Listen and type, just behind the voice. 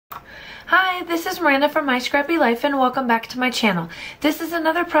Hi, this is Miranda from My Scrappy Life and welcome back to my channel. This is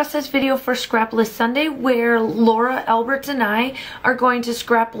another process video for Scrap List Sunday where Laura Alberts and I are going to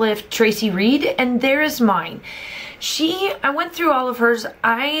scrap lift Tracy Reed, and there is mine. I went through all of hers.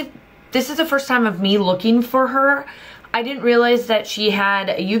 This is the first time of me looking for her. I didn't realize that she had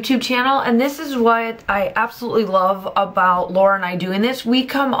a YouTube channel, and this is what I absolutely love about Laura and I doing this. We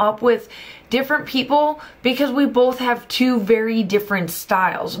come up with different people because we both have two very different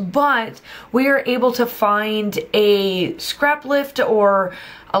styles, but we are able to find a scrap lift or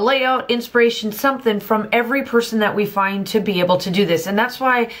a layout, inspiration, something from every person that we find to be able to do this, and that's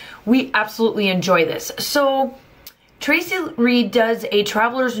why we absolutely enjoy this. So Tracy Reed does a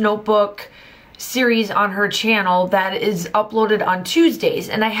traveler's notebook series on her channel that is uploaded on Tuesdays,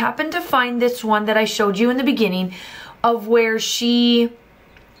 and I happened to find this one that I showed you in the beginning of where she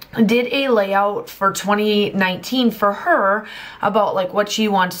did a layout for 2019 for her about like what she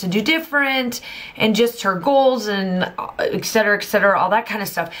wants to do different and just her goals and etc, all that kind of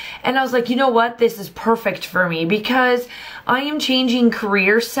stuff. And I was like, you know what, this is perfect for me because I am changing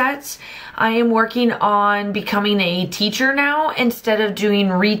career sets. I am working on becoming a teacher now instead of doing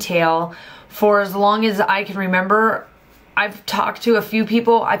retail for as long as I can remember. I've talked to a few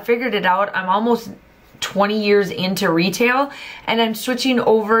people. I figured it out. I'm almost 20 years into retail and I'm switching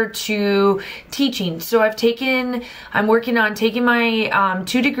over to teaching. So I'm working on taking my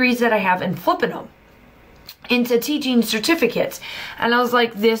 2 degrees that I have and flipping them into teaching certificates. And I was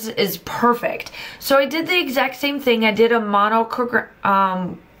like, this is perfect. So I did the exact same thing. I did a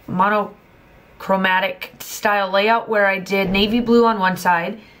monochromatic style layout where I did navy blue on one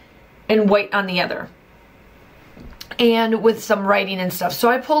side and white on the other, and with some writing and stuff. So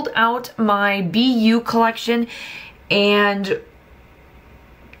I pulled out my BU collection and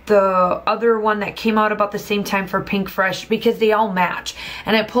the other one that came out about the same time for Pink Fresh because they all match.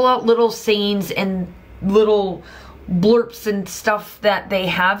 And I pull out little sayings and little blurps and stuff that they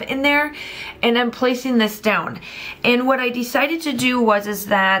have in there, and I'm placing this down. And what I decided to do is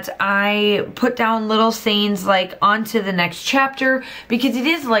that I put down little sayings like on to the next chapter, because it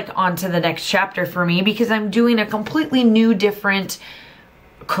is like on to the next chapter for me because I'm doing a completely new different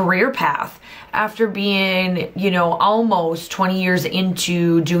career path after being, you know, almost 20 years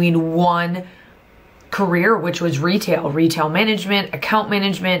into doing one career, which was retail management, account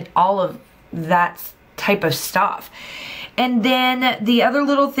management, all of that type of stuff. And then the other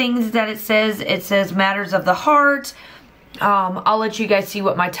little things that it says matters of the heart. I'll let you guys see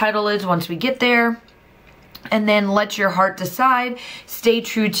what my title is once we get there. And then let your heart decide, stay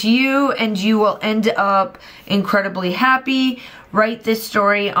true to you, and you will end up incredibly happy. Write this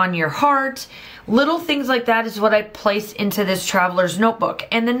story on your heart. Little things like that is what I place into this traveler's notebook.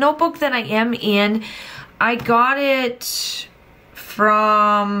 And the notebook that I am in, I got it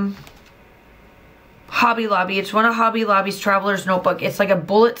from Hobby Lobby. It's one of Hobby Lobby's traveler's notebook. It's like a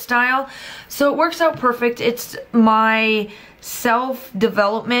bullet style, so it works out perfect. It's my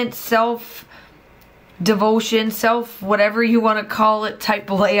self-development, self-devotion, whatever you want to call it, type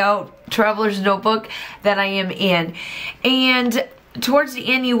layout traveler's notebook that I am in. And towards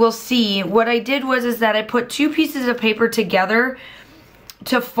the end you will see what I did is that I put 2 pieces of paper together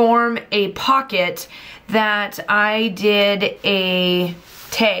to form a pocket that I did a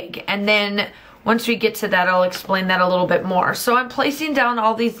tag, and then once we get to that, I'll explain that a little bit more. So I'm placing down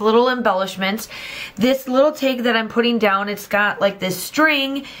all these little embellishments. This little tag that I'm putting down, it's got like this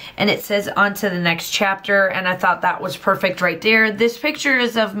string and it says on to the next chapter, and I thought that was perfect right there. This picture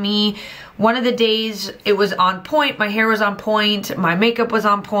is of me one of the days. It was on point. My hair was on point. My makeup was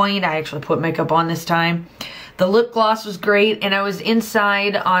on point. I actually put makeup on this time. The lip gloss was great, and I was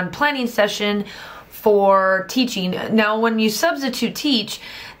inside on planning session for teaching. Now when you substitute teach,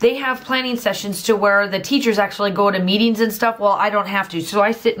 they have planning sessions to where the teachers actually go to meetings and stuff. Well, I don't have to, so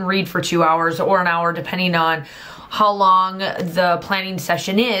I sit and read for 2 hours or an hour depending on how long the planning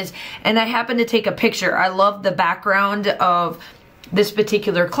session is, and I happen to take a picture. I love the background of this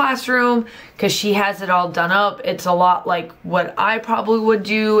particular classroom because she has it all done up. It's a lot like what I probably would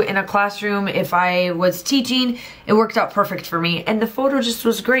do in a classroom if I was teaching. It worked out perfect for me, and the photo just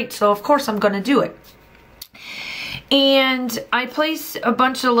was great, so of course I'm gonna do it. And I place a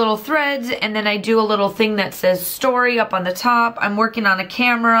bunch of little threads, and then I do a little thing that says story up on the top. I'm working on a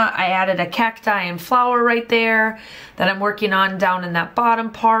camera. I added a cacti and flower right there that I'm working on down in that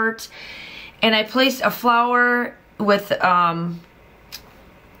bottom part. And I placed a flower with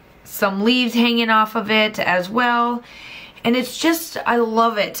some leaves hanging off of it as well. And it's just, I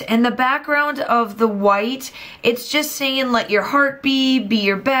love it. And the background of the white, it's just saying let your heart be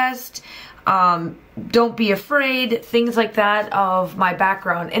your best. don't be afraid, things like that of my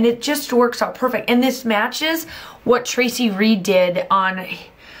background. And it just works out perfect. And this matches what Tracy Reed did on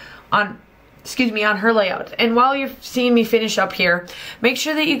her layout. And while you're seeing me finish up here, make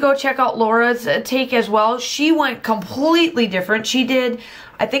sure that you go check out Laura's take as well. She went completely different. She did,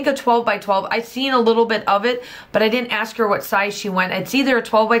 I think, a 12 by 12. I've seen a little bit of it, but I didn't ask her what size she went. It's either a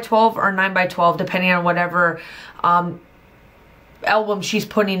 12 by 12 or 9 by 12, depending on whatever album she's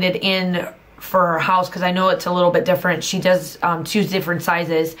putting it in for her house, because I know it's a little bit different. She does choose different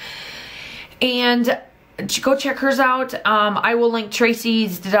sizes. And go check hers out. I will link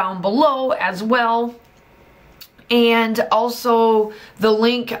Tracy's down below as well. And also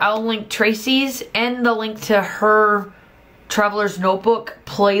I'll link Tracy's and the link to her Traveler's Notebook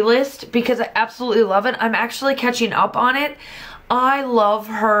playlist, because I absolutely love it. I'm actually catching up on it. I love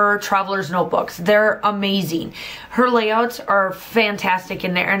her Traveler's Notebooks. They're amazing. Her layouts are fantastic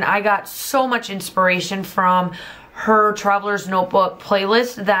in there, and I got so much inspiration from her Traveler's Notebook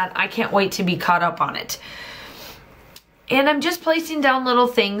playlist that I can't wait to be caught up on it. And I'm just placing down little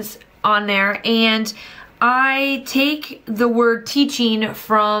things on there, and I take the word teaching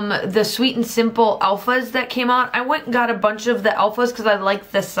from the Sweet and Simple alphas that came out. I went and got a bunch of the alphas because I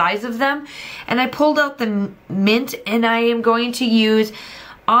liked the size of them, and I pulled out the mint, and I am going to use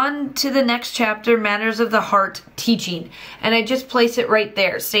on to the next chapter, Matters of the Heart teaching. And I just place it right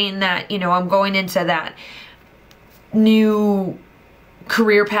there, saying that, you know, I'm going into that new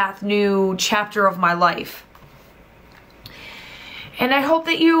career path, new chapter of my life. And I hope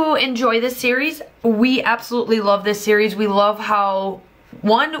that you enjoy this series. We absolutely love this series. We love how,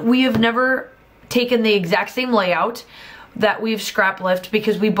 one, we have never taken the exact same layout that we've scrap lift,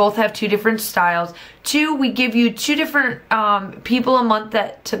 because we both have two different styles. Two, we give you two different people a month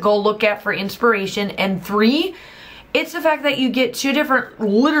to go look at for inspiration. And three, it's the fact that you get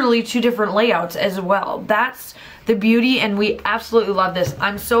literally two different layouts as well. That's the beauty, and we absolutely love this.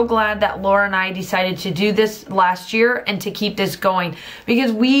 I'm so glad that Laura and I decided to do this last year and to keep this going,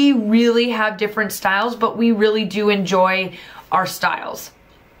 because we really have different styles, but we really do enjoy our styles.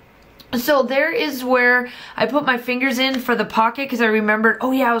 So there is where I put my fingers in for the pocket, because I remembered,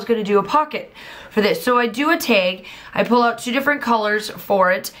 oh yeah, I was going to do a pocket for this. So I do a tag, I pull out two different colors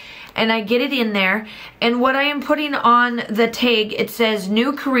for it, and I get it in there. And what I am putting on the tag, it says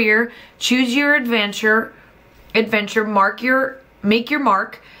new career, choose your adventure, make your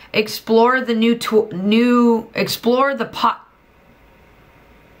mark, explore the explore the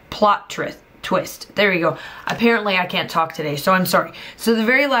plot twist. There you go. Apparently I can't talk today, so I'm sorry. So the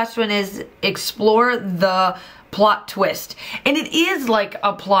very last one is explore the plot twist. And it is like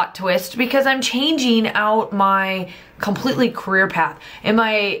a plot twist, because I'm changing out my completely career path. Am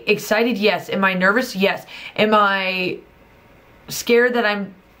I excited? Yes. Am I nervous? Yes. Am I scared that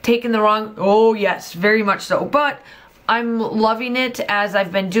I'm taking the wrong? Oh yes, very much so. But I'm loving it as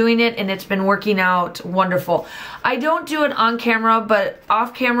I've been doing it, and it's been working out wonderful. I don't do it on camera, but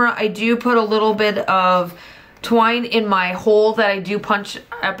off camera I do put a little bit of twine in my hole that I do punch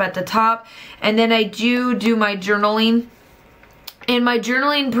up at the top, and then I do my journaling. And my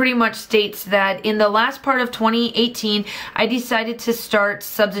journaling pretty much states that in the last part of 2018, I decided to start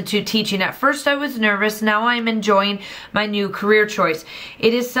substitute teaching. At first I was nervous, now I'm enjoying my new career choice.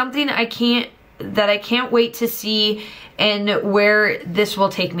 It is something I can't wait to see and where this will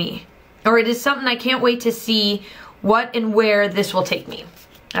take me. Or it is something I can't wait to see what and where this will take me.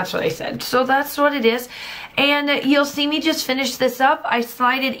 That's what I said. So that's what it is. And you'll see me just finish this up. I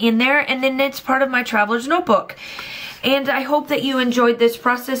slide it in there, and then it's part of my Traveler's Notebook. And I hope that you enjoyed this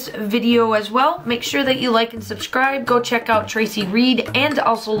process video as well. Make sure that you like and subscribe. Go check out Tracy Reed and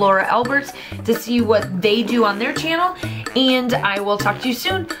also Laura Alberts to see what they do on their channel. And I will talk to you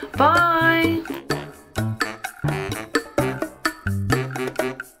soon. Bye!